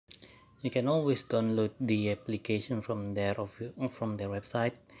You can always download the application from their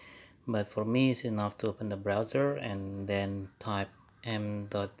website, but for me it's enough to open the browser and then type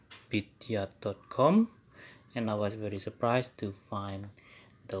m.bityard.com, and I was very surprised to find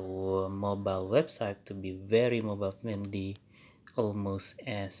the mobile website to be very mobile friendly, almost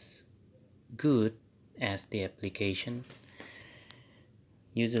as good as the application.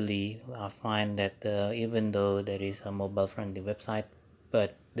 Usually I find that even though there is a mobile friendly website,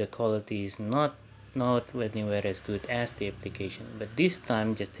 but the quality is not anywhere as good as the application. But this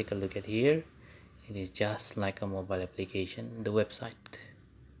time, just take a look at here. It is just like a mobile application, the website.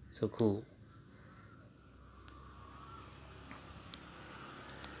 So cool.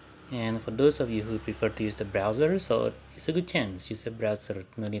 And for those of you who prefer to use the browser, so it's a good chance, use the browser,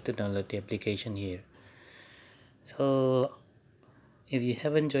 no need to download the application here. So if you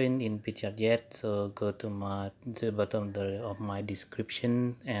haven't joined in Bityard yet, so go to the bottom of my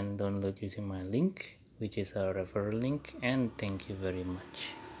description and download using my link, which is a referral link, and thank you very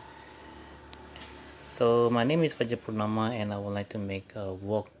much. So my name is Fajar Purnama, and I would like to make a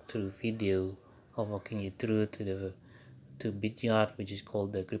walkthrough video of walking you through to Bityard, which is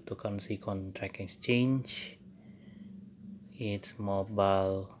called the cryptocurrency contract exchange. It's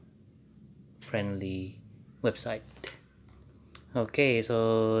mobile friendly website. Okay,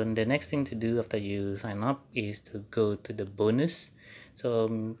 so the next thing to do after you sign up is to go to the bonus.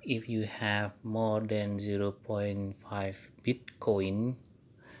 So if you have more than 0.5 Bitcoin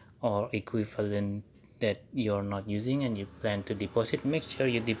or equivalent that you're not using and you plan to deposit, make sure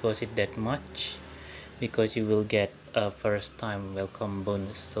you deposit that much, because you will get a first time welcome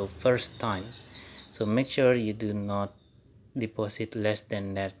bonus. So first time, so make sure you do not deposit less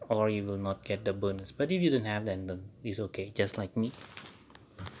than that or you will not get the bonus. But if you don't have that, then it's okay, just like me.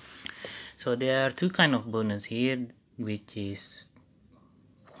 So there are two kind of bonus here, which is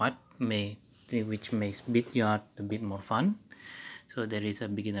which makes Bityard a bit more fun. So there is a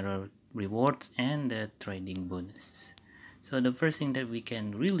beginner rewards and the trading bonus. So the first thing that we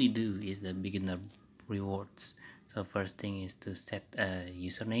can really do is the beginner rewards. So first thing is to set a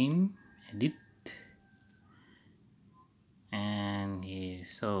username, edit, and here,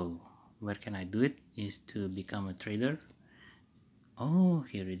 so where can I do it is to become a trader. Oh,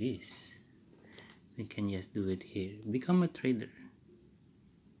 here it is. We can just do it here, become a trader,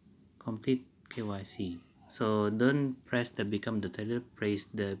 complete KYC. So don't press the become the trader, press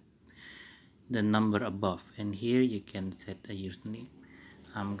the number above, and here you can set a username.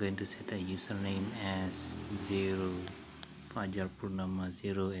 I'm going to set a username as 0 Fajar Purnama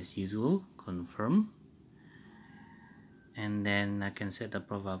 0 as usual, confirm, and then I can set a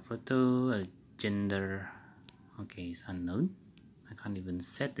profile photo, a gender, okay, it's unknown. I can't even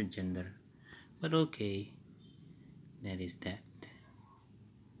set the gender, but okay, that is that,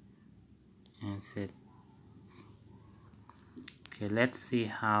 and set. Okay, let's see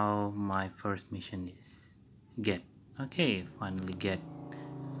how my first mission is. Get. Okay, finally get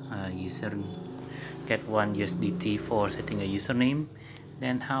a get 1 USDT for setting a username.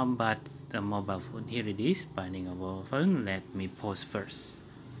 Then how about the mobile phone? Here it is, binding a mobile phone. Let me pause first,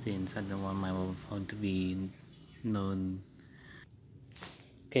 since I don't want my mobile phone to be known.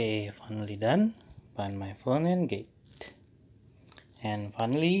 Okay, finally done. Bind my phone and gate. And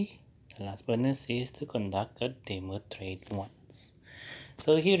finally, the last bonus is to conduct a demo trade once.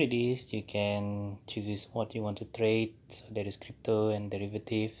 So here it is, you can choose what you want to trade. So there is crypto and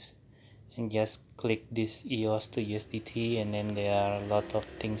derivatives, and just click this EOS to USDT, and then there are a lot of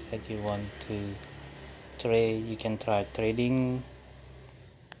things that you want to trade. You can try trading,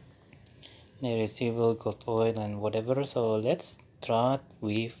 there is silver, gold, oil, and whatever. So let's start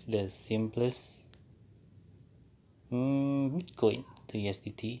with the simplest, Bitcoin to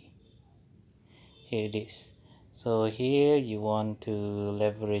USDT. Here it is. So here you want to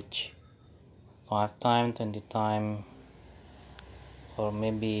leverage 5 times, 20 times, or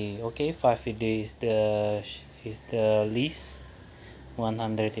maybe okay, 5 is the least,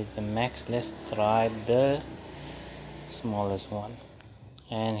 100 is the max. Let's try the smallest one.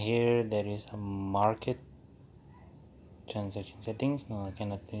 And here there is a market transaction settings. No, I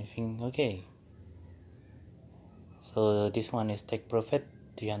cannot do anything. Okay, so this one is take profit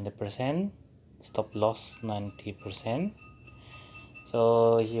 300%, stop loss 90%.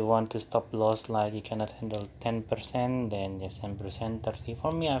 So if you want to stop loss, like you cannot handle 10%, then just 10%, 30.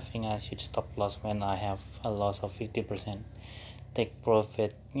 For me, I think I should stop loss when I have a loss of 50%. Take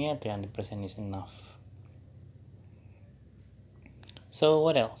profit, yeah, 300% is enough. So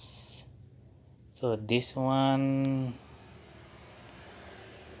what else? So this one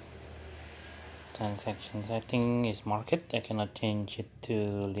transactions, I think is market. I cannot change it to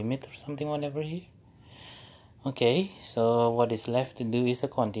limit or something whatever here. Okay, so what is left to do is the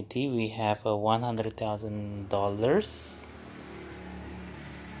quantity. We have a $100,000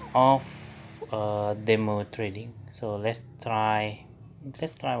 of demo trading. So let's try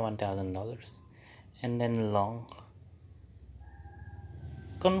 $1,000 and then long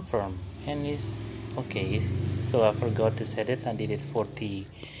confirm, and it's okay. So I forgot to set it. I did it 40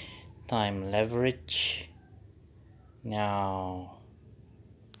 time leverage. Now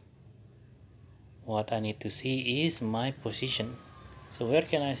what I need to see is my position. So where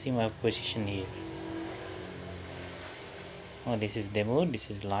can I see my position here? Oh, this is demo, this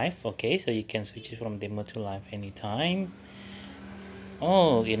is live. Okay, so you can switch it from demo to live anytime.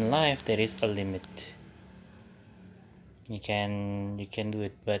 Oh, in live there is a limit. You can do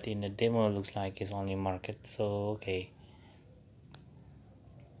it, but in the demo it looks like it's only market. So okay,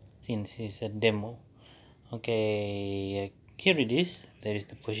 since it's a demo, okay, here it is. There is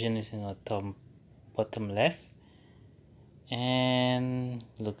the position is in the top bottom left, and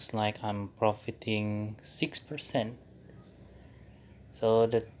looks like I'm profiting 6%. So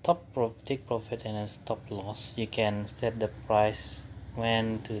the take profit and a stop loss, you can set the price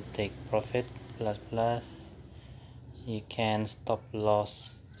when to take profit plus you can stop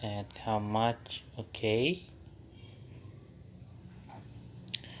loss at how much. Okay,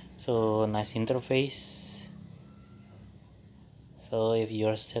 so nice interface. So if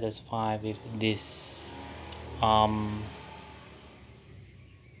you're satisfied with this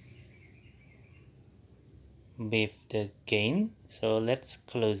with the gain, so let's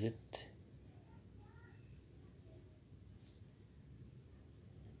close it.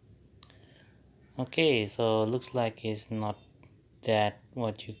 Okay, so looks like it's not that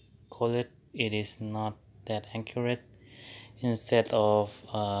what you call it, it is not that accurate. Instead of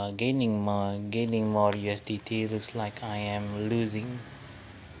gaining more USDT, looks like I am losing.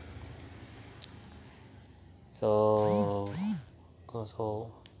 So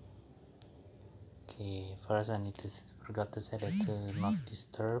okay, first I need to forgot to set it to not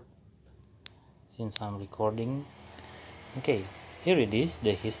disturb since I'm recording. Okay, here it is,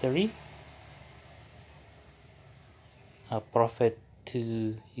 the history. Profit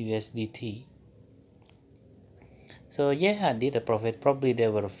to USDT. So yeah, I did a profit. Probably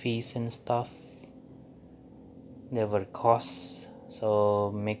there were fees and stuff, there were costs, so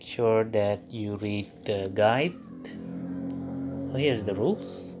make sure that you read the guide. Oh, here's the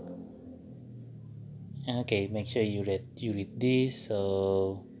rules. Okay, make sure you read this.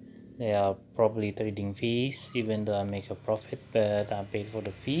 So there are probably trading fees, even though I make a profit, but I paid for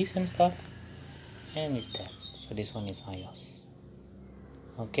the fees and stuff, and it's that. So this one is iOS.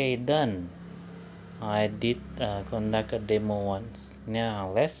 Okay, done. I did conduct a demo once.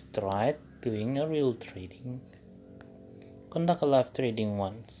 Now let's try doing a real trading. Conduct a live trading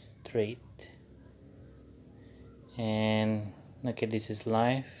once, trade, and okay, this is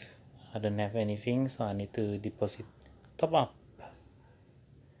live. I don't have anything, so I need to deposit top up.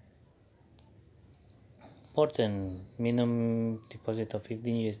 Important minimum deposit of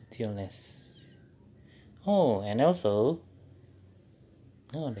 15 USDT or less. Oh, and also,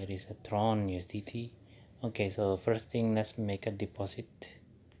 oh, there is a Tron USDT. Okay, so first thing, let's make a deposit.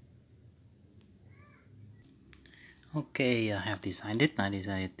 Okay, I have decided. I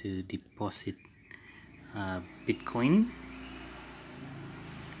decided to deposit Bitcoin.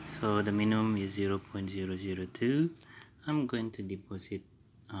 So the minimum is 0.002. I'm going to deposit.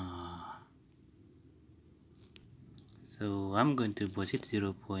 So I'm going to deposit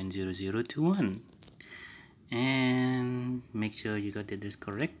 0.0021, and make sure you got the address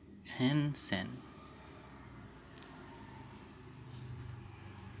correct and send.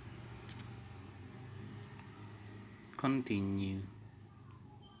 Continue.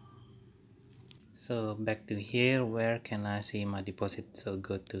 So back to here, where can I see my deposit? So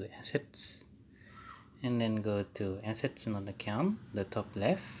go to assets and then go to assets, not account, the top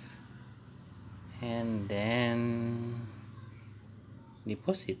left, and then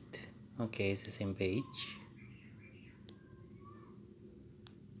deposit. Okay, it's the same page.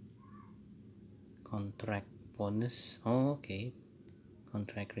 Contract bonus. Oh, okay,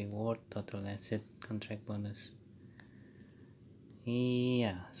 contract reward, total asset, contract bonus.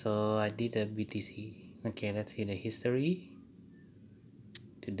 Yeah, so I did a BTC. Okay, let's see the history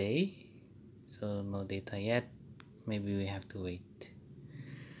today. So no data yet, maybe we have to wait.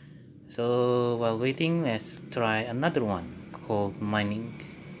 So while waiting, let's try another one called mining.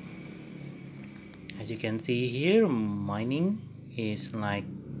 As you can see here, mining is like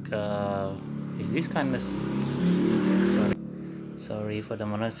is this kind of, sorry. Sorry for the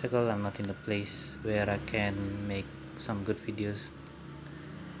motorcycle, I'm not in the place where I can make some good videos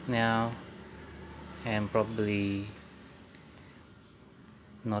now, and probably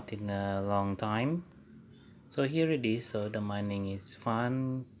not in a long time. So here it is. So the mining is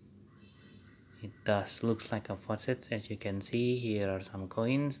fun. It does looks like a faucet, as you can see. Here are some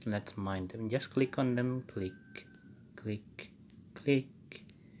coins. Let's mine them. Just click on them, click, click, click,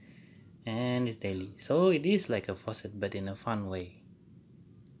 and it's daily. So it is like a faucet, but in a fun way.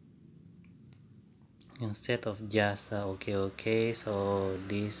 Instead of just okay, so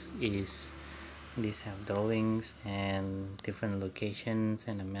these have drawings and different locations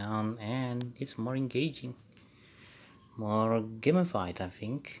and amount, and it's more engaging, more gamified, I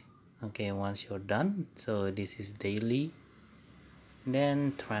think. Okay, once you're done, so this is daily,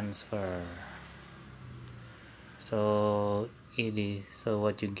 then transfer. So it is, so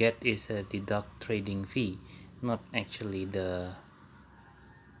what you get is a deduct trading fee, not actually the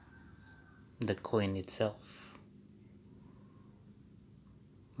coin itself.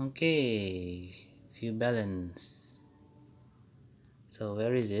 Okay, view balance. So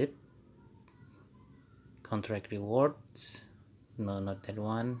where is it? Contract rewards, no, not that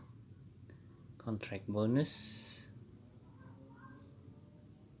one. Contract bonus.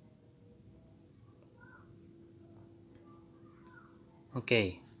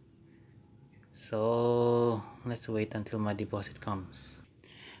 Okay, so let's wait until my deposit comes.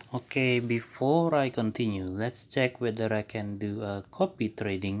 Okay, before I continue, let's check whether I can do a copy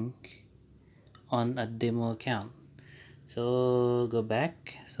trading on a demo account. So go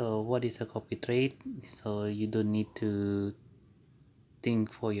back. So what is a copy trade? So you don't need to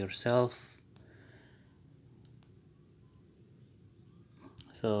think for yourself,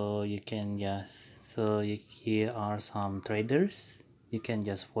 so you can just, here are some traders, you can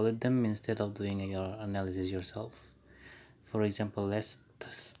just follow them instead of doing your analysis yourself. For example, let's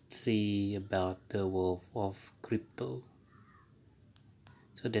see about the wolf of crypto.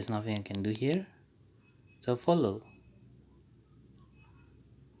 So there's nothing I can do here, so follow.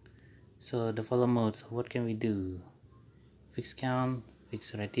 So the follow mode, so what can we do? Fixed count,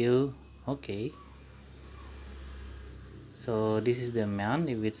 fixed ratio. Okay, so this is the amount.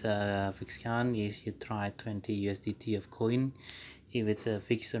 If it's a fixed count, is you try 20 USDT of coin. If it's a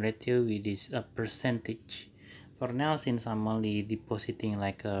fixed ratio, it is a percentage. For now, since I'm only depositing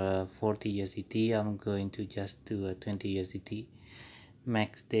like 40 USDT, I'm going to just do a 20 USDT.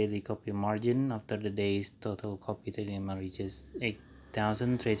 Max daily copy margin after the day's total copy trading amount reaches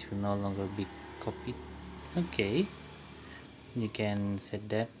 8,000, trades will no longer be copied. Okay, you can set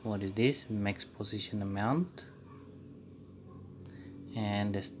that. What is this? Max position amount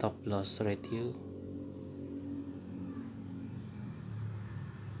and the stop loss ratio.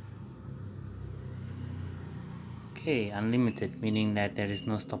 Okay, unlimited, meaning that there is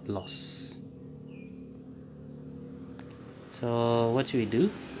no stop loss. So what should we do?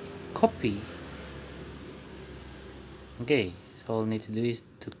 Copy. Okay, so all we need to do is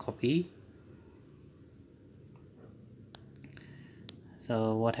to copy.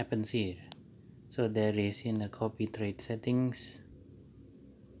 So what happens here? So there is in the copy trade settings,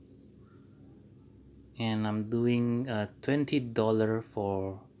 and I'm doing $20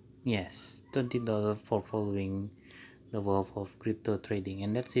 for, yes, $20 for following the wolf of crypto trading,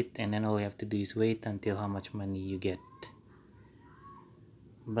 and that's it. And then all you have to do is wait until how much money you get.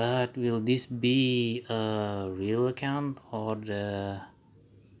 But will this be a real account or the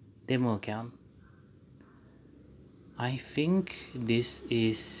demo account? I think this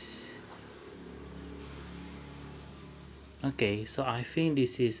is okay, so I think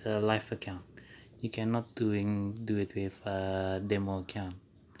this is a live account. You cannot do it with a demo account.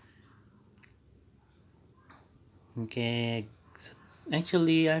 Okay, so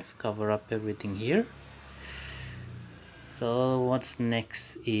actually I've covered up everything here. So what's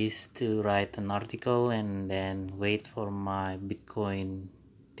next is to write an article and then wait for my Bitcoin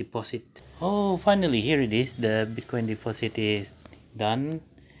deposit. Oh, finally, here it is. The Bitcoin deposit is done.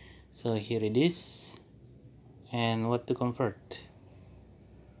 So here it is. And what to convert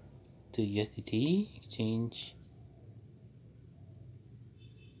to USDT exchange.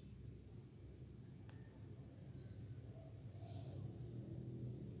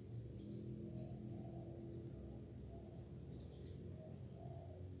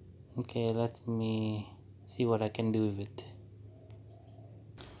 Okay, let me see what I can do with it.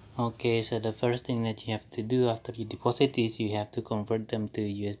 Okay, so the first thing that you have to do after you deposit is you have to convert them to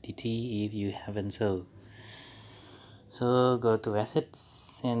USDT if you haven't so. So go to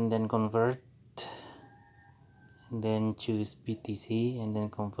assets and then convert, and then choose BTC and then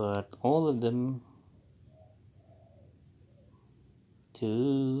convert all of them.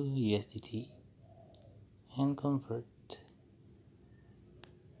 to USDT and convert.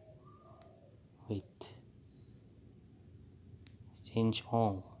 Wait, change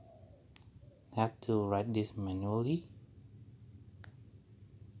all. I have to write this manually.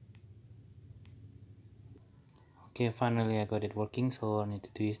 Okay, finally I got it working, so all I need to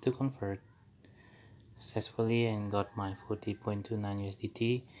do is to convert successfully and got my 40.29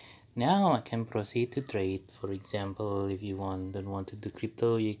 USDT. Now I can proceed to trade. For example, if you don't want to do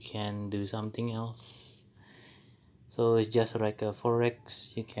crypto, you can do something else. So it's just like a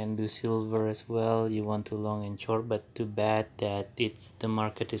forex. You can do silver as well. You want to long and short, but too bad that the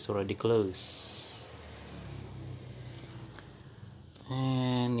market is already closed.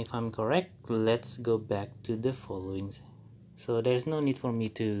 And if I'm correct, let's go back to the following. So there's no need for me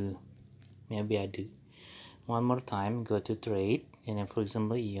to, maybe I do. One more time, go to trade, and then for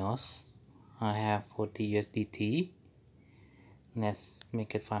example EOS, I have 40 USDT. Let's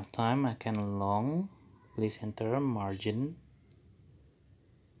make it 5 times. I can long, please enter margin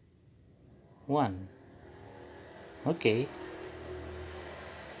 1. Okay,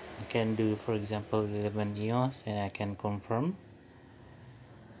 I can do for example 11 EOS and I can confirm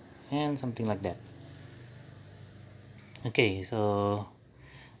and something like that. Okay, so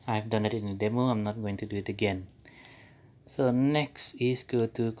I've done it in a demo. I'm not going to do it again. So next is go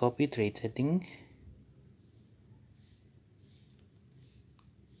to copy trade setting,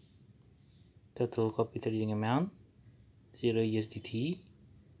 total copy trading amount 0 USDT.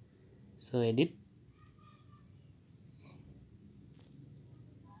 So edit,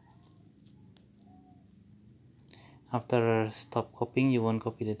 after stop copying you won't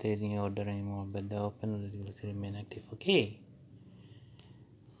copy the trading order anymore, but the open order will remain active. Okay,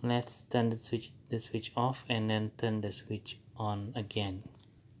 let's turn the switch off and then turn the switch on again.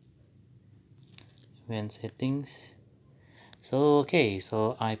 Event settings. So okay,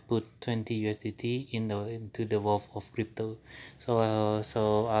 so I put 20 USDT into the Wolf of Crypto. So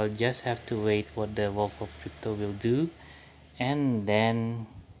I'll just have to wait what the Wolf of Crypto will do, and then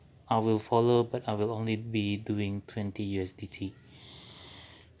I will follow, but I will only be doing 20 USDT.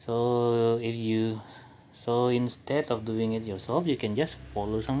 So instead of doing it yourself, you can just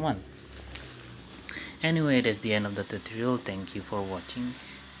follow someone. Anyway, that's the end of the tutorial. Thank you for watching.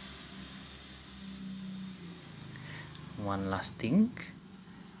 One last thing,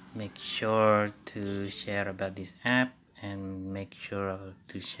 make sure to share about this app and make sure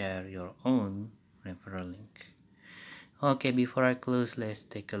to share your own referral link. Okay, before I close, let's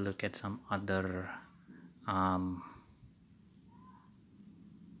take a look at some other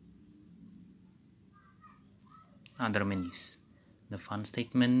menus. The fund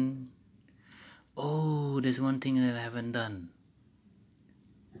statement. Oh, there's one thing that I haven't done,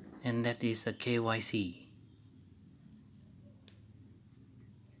 and that is a KYC.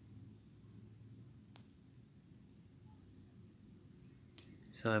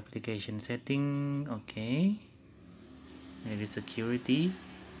 So application setting, okay. There is security.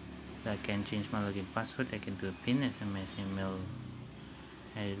 I can change my login password. I can do a PIN, SMS, email,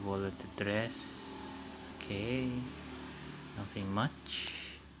 edit wallet address. Okay, nothing much.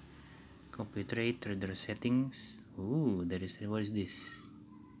 Copy trade, trader settings. Ooh, what is this?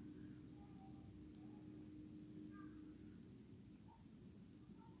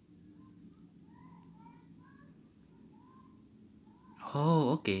 Oh,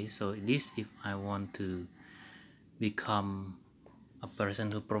 okay. So this if I want to become a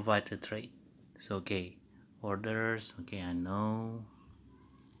person who provides a trade. So okay, orders. Okay, I know.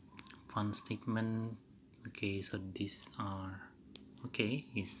 Fund statement. Okay, so these are okay.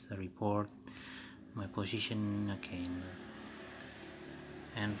 Is a report. My position. Okay.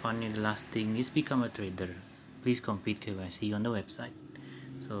 And finally, the last thing is become a trader. Please complete KYC on the website.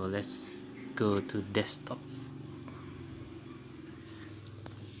 So let's go to desktop.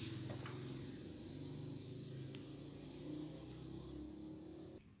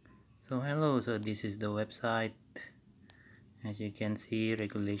 So hello, so this is the website. As you can see,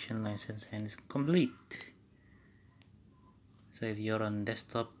 regulation, license, and is complete. So if you're on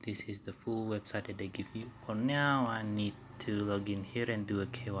desktop, this is the full website that they give you. For now, I need to log in here and do a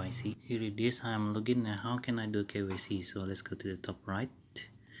KYC. Here it is, I'm logged now. How can I do KYC? So let's go to the top right,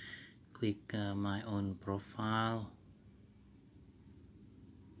 click my own profile,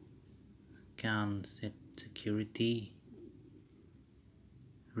 account, set security,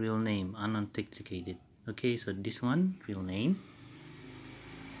 real name, unauthenticated. Okay, so this one, real name.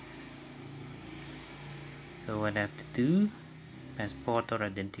 So what I have to do, passport or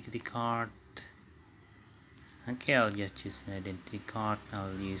identity card. Okay, I'll just use an identity card.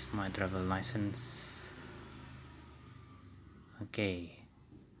 I'll use my driver license. Okay,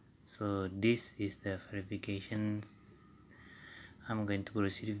 so this is the verification. I'm going to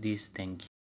proceed with this. Thank you.